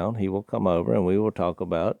in town, he will come over and we will talk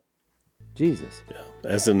about Jesus. Yeah,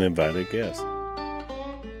 as an invited guest.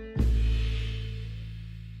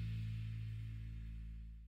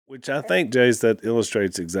 Which I think, Jase, that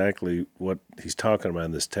illustrates exactly what he's talking about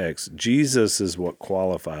in this text. Jesus is what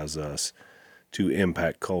qualifies us to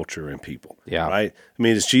impact culture and people. Yeah. Right? I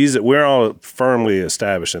mean, it's Jesus. We're all firmly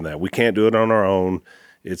established in that. We can't do it on our own.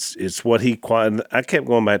 It's what he, I kept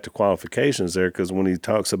going back to qualifications there because when he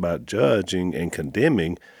talks about judging and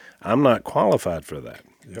condemning, I'm not qualified for that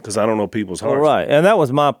because I don't know people's hearts. Well, right, and that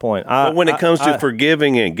was my point. But when it comes to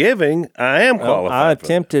forgiving and giving, I am qualified. I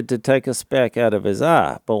attempted to take a speck out of his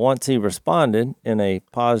eye, but once he responded in a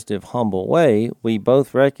positive, humble way, we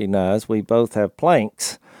both recognized we both have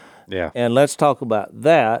planks. Yeah, and let's talk about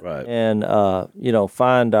that, right. And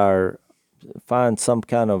find some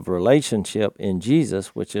kind of relationship in Jesus,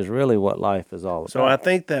 which is really what life is all about. So I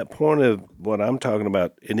think that point of what I'm talking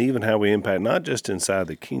about, and even how we impact not just inside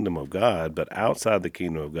the kingdom of God, but outside the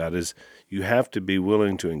kingdom of God, is you have to be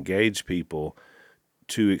willing to engage people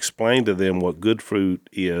to explain to them what good fruit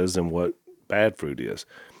is and what bad fruit is.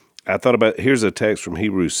 I thought about, here's a text from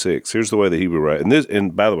Hebrews 6. Here's the way the Hebrew writes.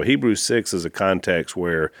 And by the way, Hebrews 6 is a context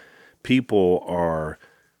where people are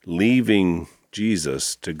leaving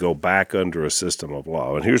Jesus to go back under a system of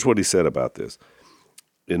law. And here's what he said about this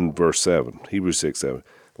in verse 7, Hebrews 6:7.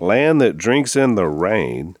 "Land that drinks in the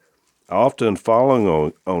rain, often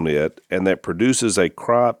falling on it, and that produces a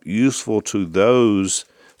crop useful to those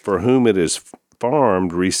for whom it is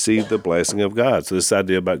farmed, receive the blessing of God." So this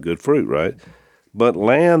idea about good fruit, right? "But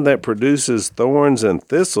land that produces thorns and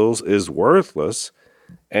thistles is worthless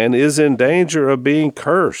and is in danger of being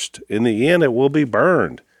cursed. In the end, it will be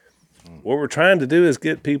burned." What we're trying to do is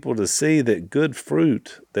get people to see that good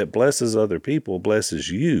fruit that blesses other people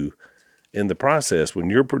blesses you in the process.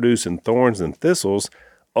 When you're producing thorns and thistles,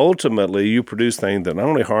 ultimately you produce things that not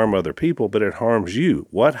only harm other people, but it harms you.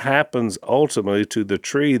 What happens ultimately to the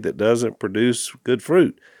tree that doesn't produce good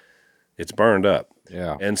fruit? It's burned up.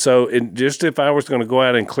 Yeah. And so if I was going to go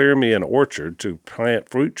out and clear me an orchard to plant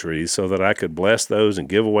fruit trees so that I could bless those and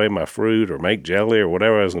give away my fruit or make jelly or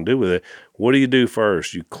whatever I was going to do with it, what do you do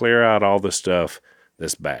first? You clear out all the stuff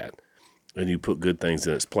that's bad and you put good things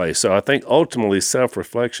in its place. So I think ultimately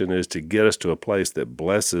self-reflection is to get us to a place that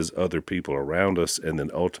blesses other people around us and then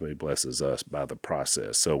ultimately blesses us by the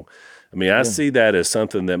process. So, I mean, I see that as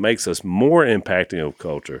something that makes us more impacting of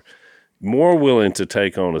culture, more willing to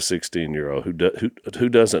take on a 16-year-old who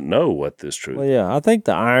doesn't know what this truth is. Well, yeah, I think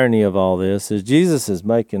the irony of all this is Jesus is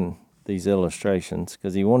making these illustrations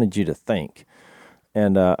because he wanted you to think.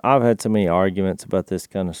 And I've had so many arguments about this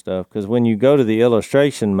kind of stuff because when you go to the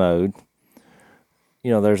illustration mode,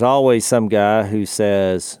 there's always some guy who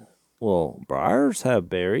says, well, briars have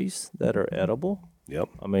berries that are edible. Yep.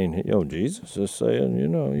 I mean, Jesus is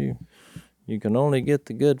saying, you can only get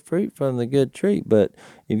the good fruit from the good tree. But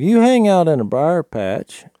if you hang out in a briar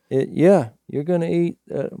patch, you're going to eat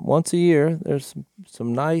once a year. There's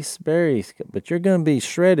some nice berries, but you're going to be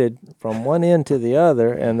shredded from one end to the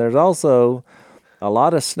other. And there's also a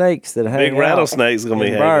lot of snakes that hang Big rattlesnakes going to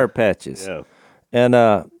be in briar patches. Yeah. And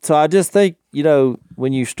so I just think,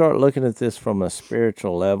 when you start looking at this from a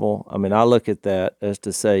spiritual level, I mean, I look at that as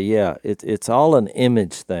to say, it's all an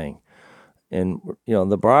image thing. And,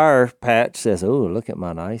 the briar patch says, oh, look at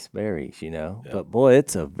my nice berries, But, boy,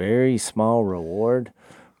 it's a very small reward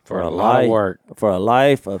for a lot of work. For a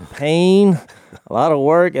life of pain, a lot of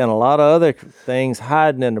work, and a lot of other things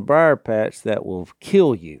hiding in the briar patch that will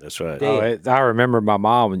kill you. That's right. I remember my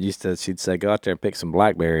mom she'd say, go out there and pick some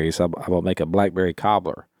blackberries. I will make a blackberry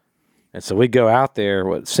cobbler. And so we'd go out there,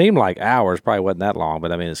 what seemed like hours, probably wasn't that long,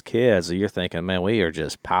 but I mean, as kids, you're thinking, man, we are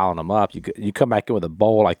just piling them up. You come back in with a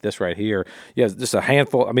bowl like this right here. Yeah, just a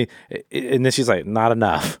handful. I mean, and then she's like, not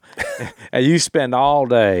enough. And you spend all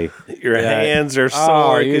day. Your hands are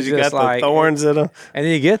sore because you got the thorns in them. And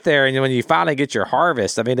then you get there, and when you finally get your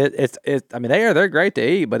harvest, I mean, they're great to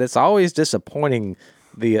eat, but it's always disappointing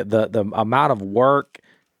the amount of work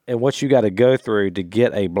and what you got to go through to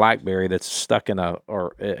get a blackberry that's stuck in a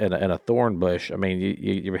thorn bush. I mean,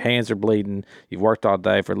 your hands are bleeding. You've worked all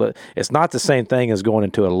day it's not the same thing as going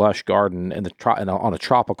into a lush garden on a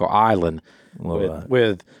tropical island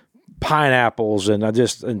with pineapples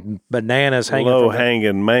and bananas hanging. Low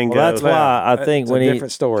hanging mangoes. Well, that's why I think it's a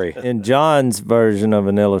different story. In John's version of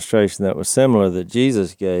an illustration that was similar that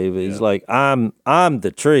Jesus gave, he's like, I'm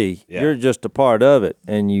the tree. Yeah. You're just a part of it.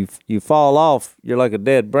 And you fall off, you're like a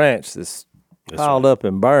dead branch that's piled up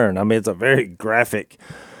and burned. I mean, it's a very graphic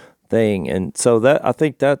thing. And so I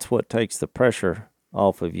think that's what takes the pressure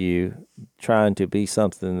off of you trying to be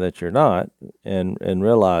something that you're not, and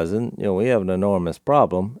realizing, we have an enormous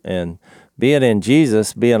problem, and being in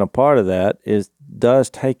Jesus, being a part of that does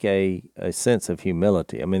take a sense of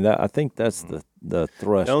humility. I mean, I think that's the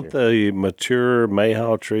thrust. Don't the mature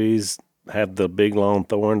mayhaw trees have the big long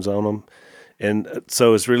thorns on them? And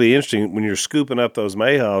so it's really interesting when you're scooping up those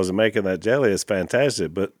mayhaws and making that jelly. It's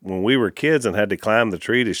fantastic. But when we were kids and had to climb the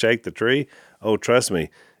tree to shake the tree, oh, trust me,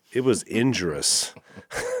 it was injurious.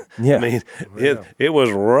 Yeah. I mean, it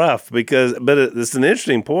was rough but it's an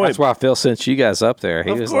interesting point. That's why Phil sent you guys up there.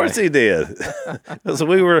 Of course he did. So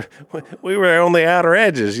we were on the outer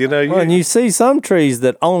edges, and you see some trees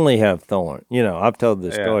that only have thorn. I've told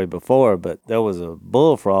this story before, but there was a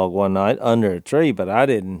bullfrog one night under a tree, but I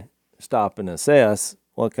didn't stop and assess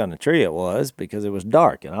what kind of tree it was because it was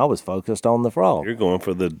dark, and I was focused on the frog. You're going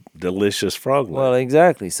for the delicious frog leg. Well,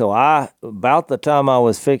 exactly. So about the time I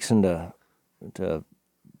was fixing to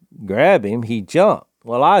grab him, he jumped.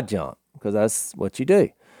 Well, I jumped because that's what you do.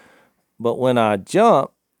 But when I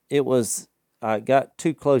jumped, I got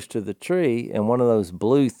too close to the tree, and one of those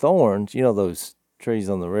blue thorns, those trees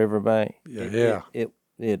on the riverbank. Yeah.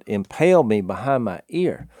 It impaled me behind my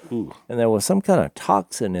ear. Ooh. And there was some kind of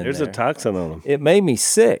toxin in there. There's a toxin on them. It made me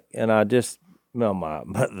sick, and I just,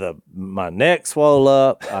 my neck swelled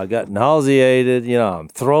up. I got nauseated. I'm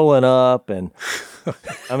throwing up, and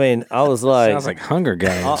I mean, I was like, sounds like Hunger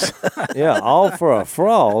Games. all for a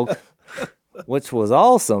frog, which was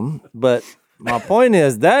awesome. But my point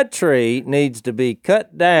is that tree needs to be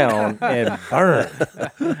cut down and burned.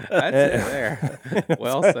 That's it there.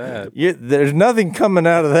 Well said. There's nothing coming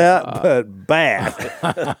out of that but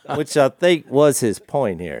bad, which I think was his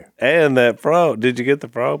point here. And that frog, did you get the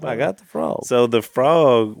frog? I got the frog. So the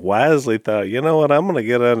frog wisely thought, you know what, I'm going to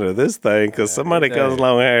get under this thing because somebody comes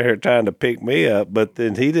along out here trying to pick me up. But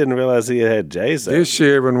then he didn't realize he had Jase. This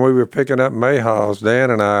year when we were picking up mayhaws,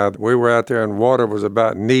 Dan and I, we were out there and water was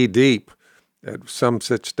about knee deep at some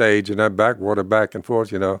such stage, and that backwater back and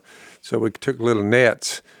forth, So we took little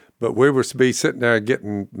nets, but we were to be sitting there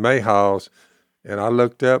getting mayhaws, and I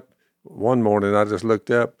looked up one morning. I just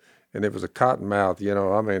looked up, and it was a cottonmouth.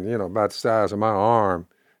 About the size of my arm,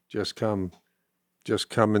 just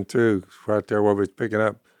coming through right there where we was picking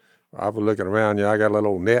up. I was looking around. I got a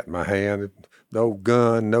little old net in my hand. No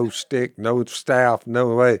gun, no stick, no staff,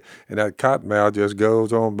 no way. And that cottonmouth just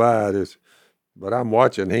goes on by. But I'm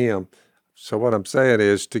watching him. So what I'm saying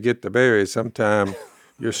is, to get the berries, sometimes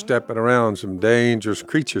you're stepping around some dangerous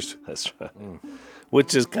creatures. That's right.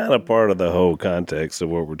 Which is kind of part of the whole context of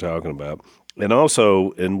what we're talking about. And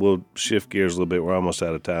also, and we'll shift gears a little bit, we're almost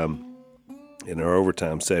out of time in our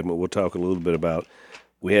overtime segment. We'll talk a little bit about,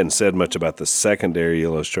 we hadn't said much about the secondary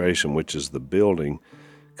illustration, which is the building,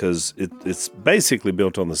 because it's basically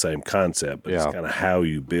built on the same concept, but it's kind of how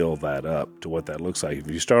you build that up to what that looks like. If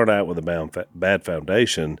you start out with a bad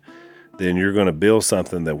foundation, then you're going to build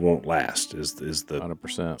something that won't last, is the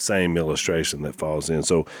 100%. same illustration that falls in.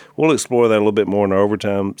 So we'll explore that a little bit more in our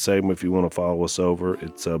overtime segment. If you want to follow us over,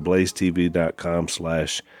 it's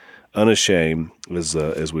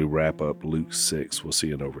blazetv.com/unashamed as we wrap up Luke 6. We'll see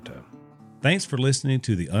you in overtime. Thanks for listening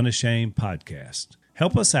to the Unashamed podcast.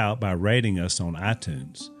 Help us out by rating us on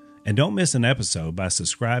iTunes. And don't miss an episode by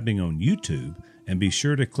subscribing on YouTube, and be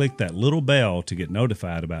sure to click that little bell to get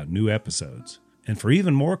notified about new episodes. And for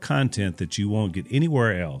even more content that you won't get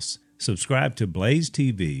anywhere else, subscribe to Blaze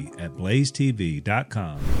TV at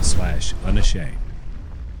blazetv.com/unashamed.